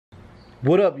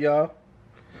What up, y'all?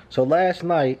 So last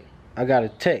night I got a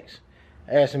text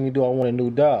asking me do I want a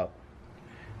new dog,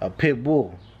 a pit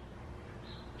bull.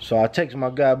 So I texted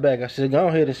my guy back. I said, go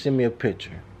ahead and send me a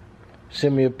picture.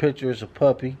 Send me a picture. It's a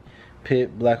puppy,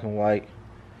 pit, black and white.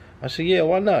 I said, yeah,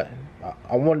 why not?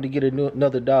 I wanted to get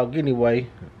another dog anyway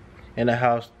in the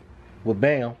house with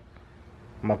Bam,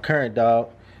 my current dog.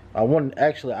 I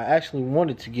actually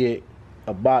wanted to get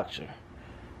a boxer,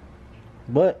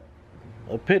 but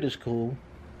a pit is cool.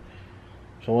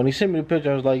 So when he sent me the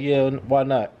picture, I was like, yeah, why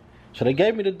not? So they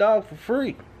gave me the dog for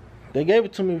free. They gave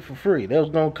it to me for free. They was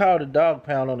gonna call the dog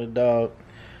pound on the dog,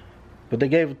 but they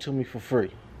gave it to me for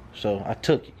free. So I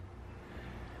took it.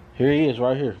 Here he is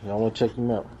right here. I want to check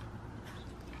him out.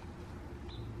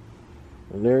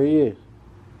 And there he is.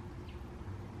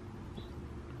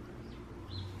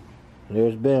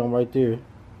 There's Bam right there.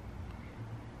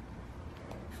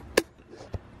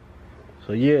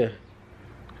 So yeah,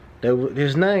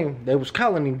 his name, they was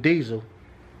calling him Diesel.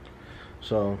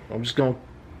 So I'm just gonna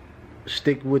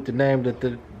stick with the name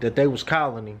that they was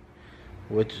calling him,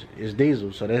 which is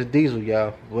Diesel. So that's Diesel,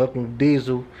 y'all. Welcome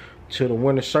Diesel to the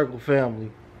Winner Circle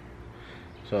family.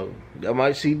 So I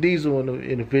might see Diesel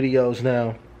in the videos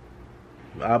now.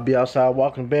 I'll be outside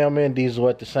walking Bam and Diesel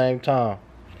at the same time.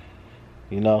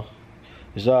 You know,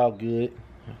 it's all good.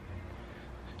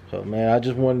 So man, I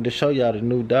just wanted to show y'all the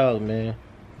new dog, man.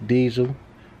 Diesel,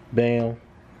 Bam,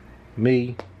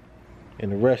 me,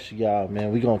 and the rest of y'all,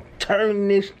 man. We gonna turn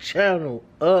this channel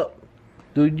up.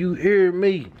 Do you hear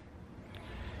me?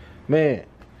 Man.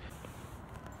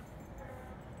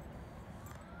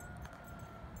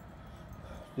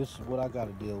 This is what I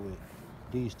gotta deal with.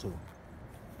 These two.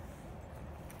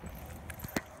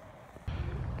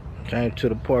 Came to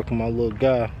the park with my little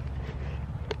guy.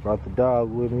 Brought the dog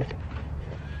with me.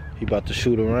 He about to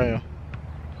shoot around.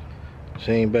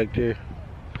 See him back there.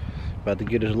 About to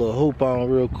get his little hoop on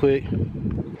real quick.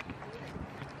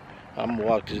 I'm gonna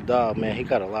walk this dog, man. He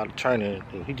got a lot of training.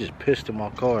 He just pissed in my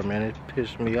car, man. It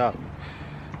pissed me off.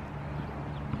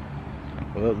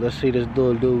 Well, let's see this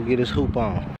little dude get his hoop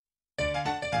on.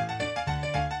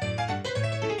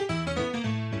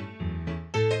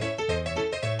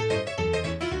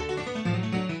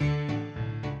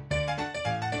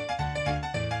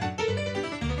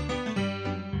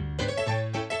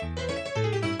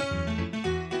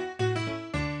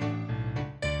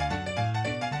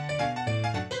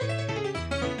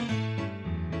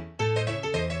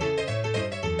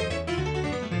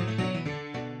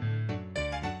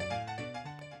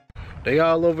 They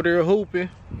all over there hooping.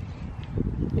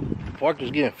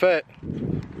 Parker's getting fat.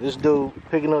 This dude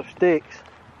picking up sticks.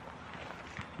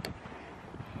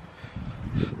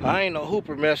 I ain't no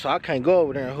hooper, man, so I can't go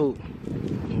over there and hoop.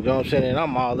 You know what I'm saying? And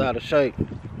I'm all out of shape.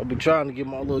 I be trying to get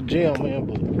my little gym, man,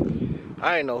 but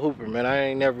I ain't no hooper, man. I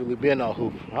ain't never really been no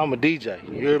hooper. I'm a DJ,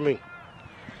 you hear me?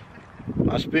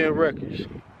 I spin records.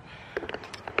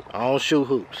 I don't shoot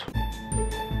hoops.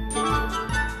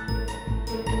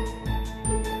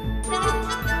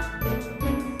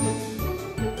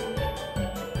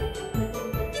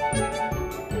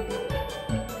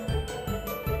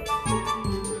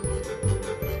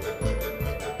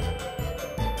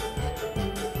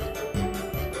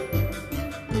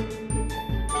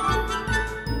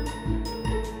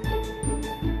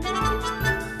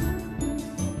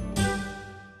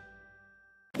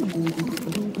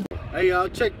 Hey y'all,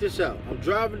 check this out. I'm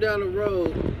driving down the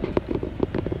road,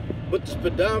 but the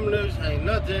speedometers ain't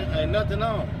nothing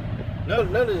on.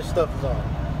 None of this stuff is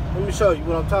on. Let me show you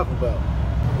what I'm talking about.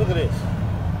 Look at this.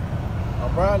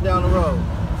 I'm riding down the road.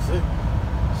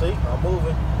 See, I'm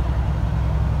moving.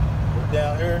 Look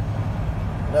down here,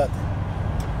 nothing.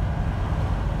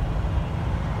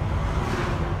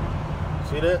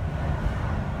 See that?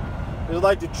 It's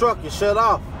like the truck is shut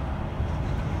off,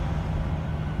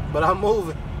 but I'm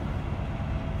moving.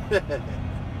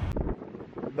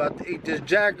 About to eat this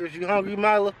Jaggers. You hungry,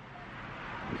 Mila?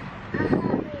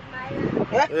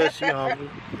 Yeah, she hungry.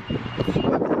 She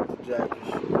about to eat the Jaggers.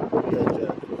 Yeah,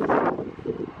 Jaggers.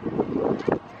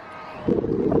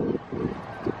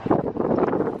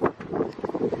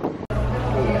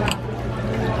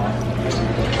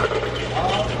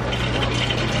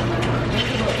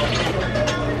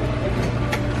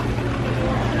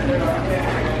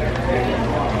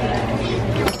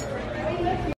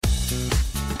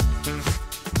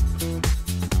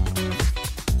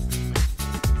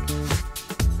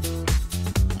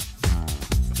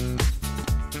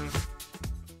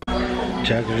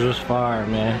 Jaggers was fire,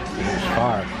 man. It was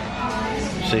fire.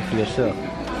 See for yourself.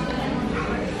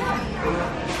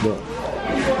 Look.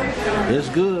 It's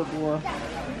good, boy.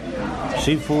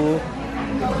 She full.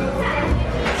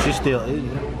 She's still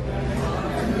eating.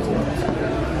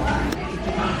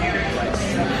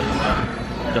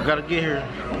 Y'all gotta get here.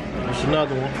 There's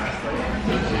another one.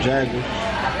 Jaggers.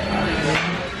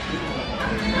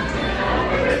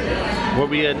 Where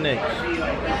we at next?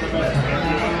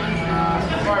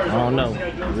 I don't know.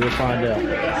 We'll find out.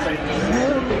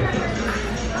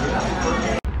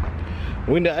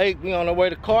 We in the 8. We on our way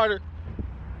to Carter.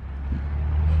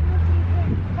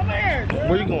 Come here.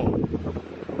 Where you going?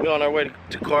 We on our way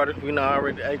to Carter. We know I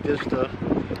already ate this stuff.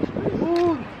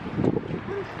 Woo.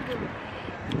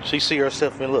 She see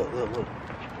herself in. Look.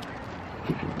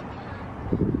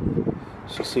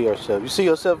 She see herself. You see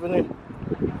yourself in there?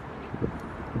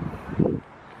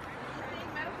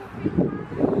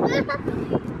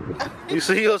 You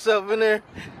see yourself in there?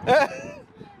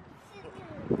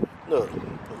 Look,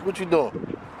 what you doing?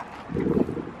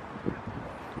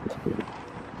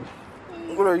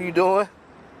 What are you doing?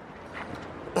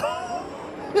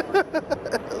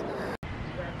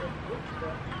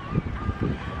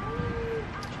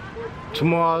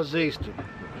 Tomorrow's Easter.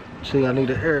 See, I need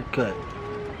a haircut.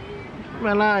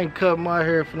 Man, I ain't cut my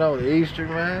hair for no Easter,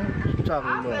 man. What you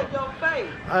talking about? I said your face.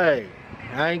 Hey,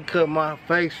 I ain't cut my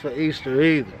face for Easter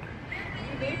either.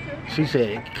 You need to. She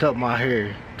said, cut my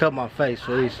hair, cut my face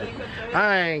for Easter.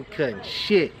 I ain't cutting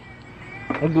shit.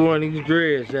 I'm growing these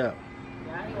dreads out.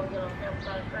 I ain't gonna get on camera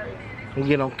talking crazy. I'm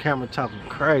getting on camera talking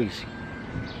crazy.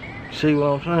 See what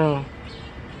I'm saying?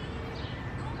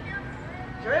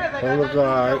 Dreads ain't I got look nothing to do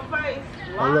alright. with your face.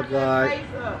 I look Line that alright.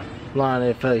 face up. Line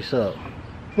that face up.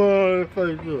 Line that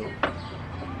face up.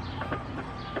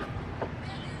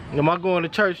 Am I going to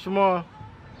church tomorrow?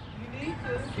 You need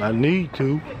to. I need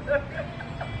to.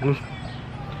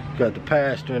 Got the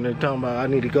pastor in there talking about I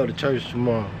need to go to church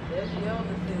tomorrow. That's your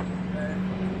decision,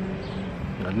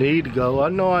 man. I need to go. I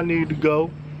know I need to go.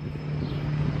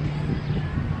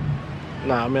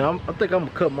 Nah, man, I think I'm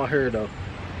gonna cut my hair though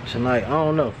tonight. I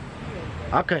don't know.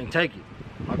 I can't take it.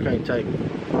 I can't take it.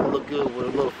 I look good with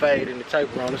a little fade and the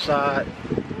taper on the side.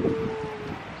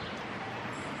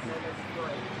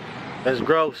 That's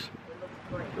gross.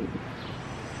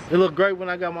 It looked great when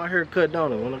I got my hair cut,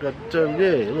 don't it? When I got the taper,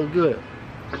 yeah, it looked good.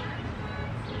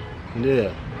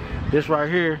 Yeah. This right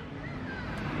here,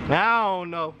 I don't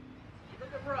know.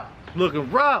 Looking rough.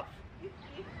 Looking rough.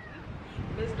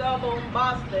 Mr.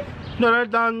 Bombastic. No,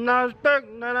 that's not respect.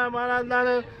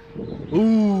 Ooh.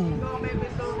 You gonna make me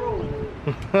so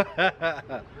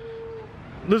rude.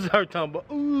 This is her talking about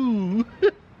ooh.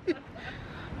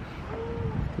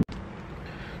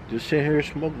 Just sitting here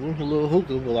smoking a little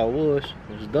hookah while I was.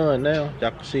 It's done now.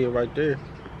 Y'all can see it right there.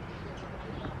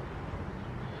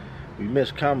 We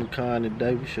missed Comic-Con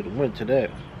today. We should have went to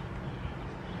that.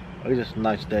 It's just a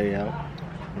nice day out.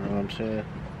 You know what I'm saying?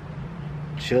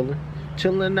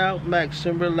 Chilling out,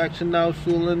 maxing, relaxing out,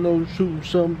 fooling no shooting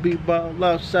some people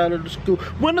outside of the school.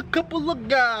 When a couple of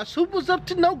guys who was up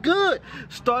to no good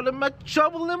started making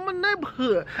trouble in my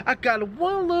neighborhood. I got in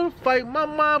one little fight. My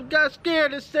mom got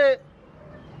scared and said,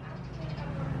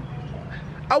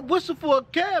 I whistled for a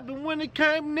cab, and when it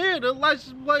came near, the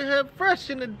license plate had fresh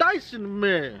and the dice in the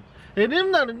mirror. And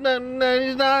them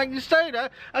nothing I can say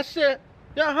that. I said,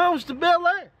 y'all homes to Bel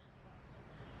Air.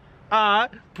 I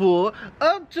pulled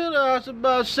up to the house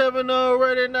about 7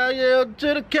 already, now yelled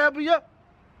to the cabbie.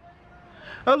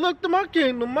 I looked at my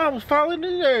kingdom, I was falling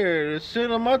in the air,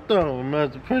 sitting on my throne,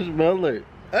 as the Prince of Bel Air.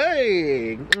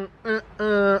 Hey,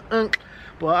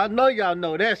 Well, I know y'all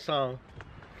know that song.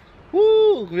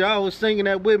 Woo, y'all was singing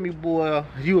that with me, boy.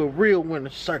 You a real winner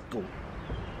circle.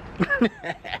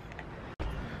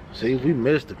 See, we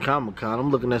missed the Comic-Con.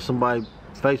 I'm looking at somebody's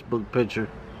Facebook picture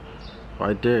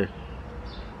right there.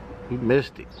 We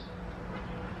missed it.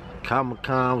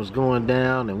 Comic-Con was going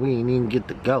down and we didn't even get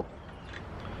to go.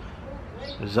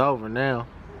 It's over now.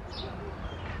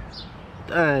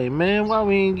 Dang, man, why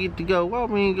we didn't get to go? Why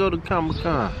we didn't go to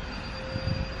Comic-Con?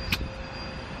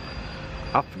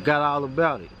 I forgot all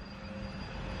about it.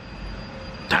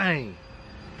 Dang.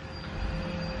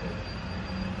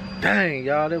 Dang,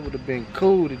 y'all, that would have been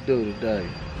cool to do today.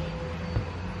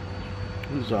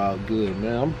 It was all good,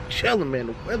 man. I'm chilling, man.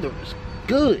 The weather is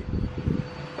good.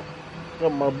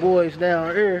 Got my boys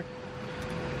down here.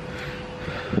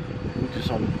 We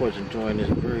just on the porch enjoying this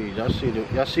breeze. Y'all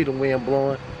see the wind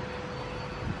blowing?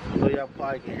 I know y'all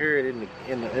probably can hear it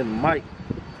in the mic.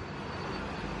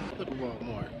 Look at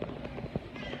Walmart.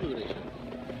 Look at this.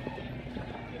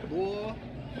 Boy.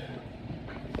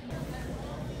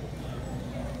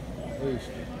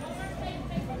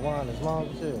 Line as long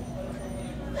as hell.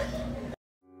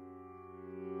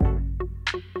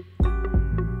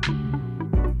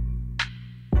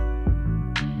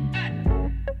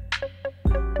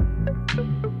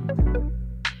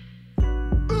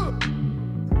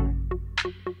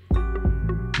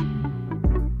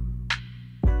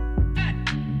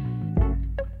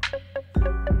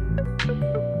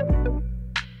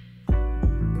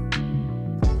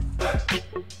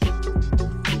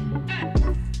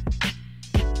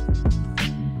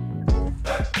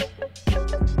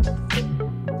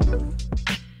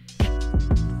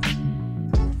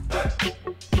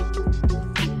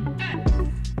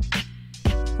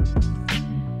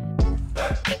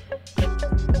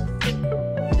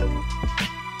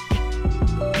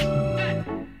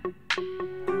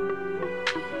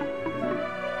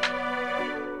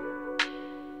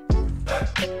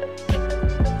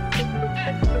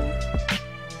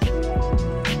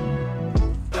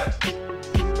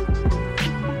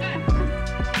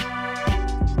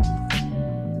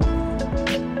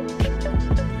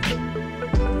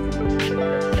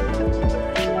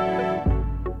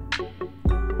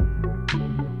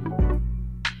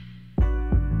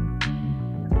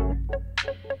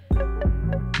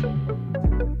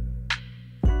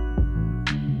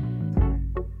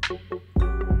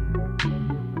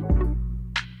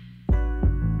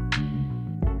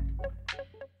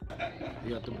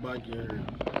 You got the bike here.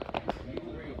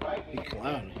 He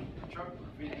clowning.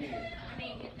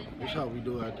 That's how we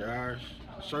do out there, ours.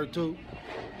 Sir too.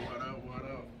 What up, what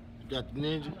up? You got the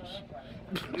ninjas.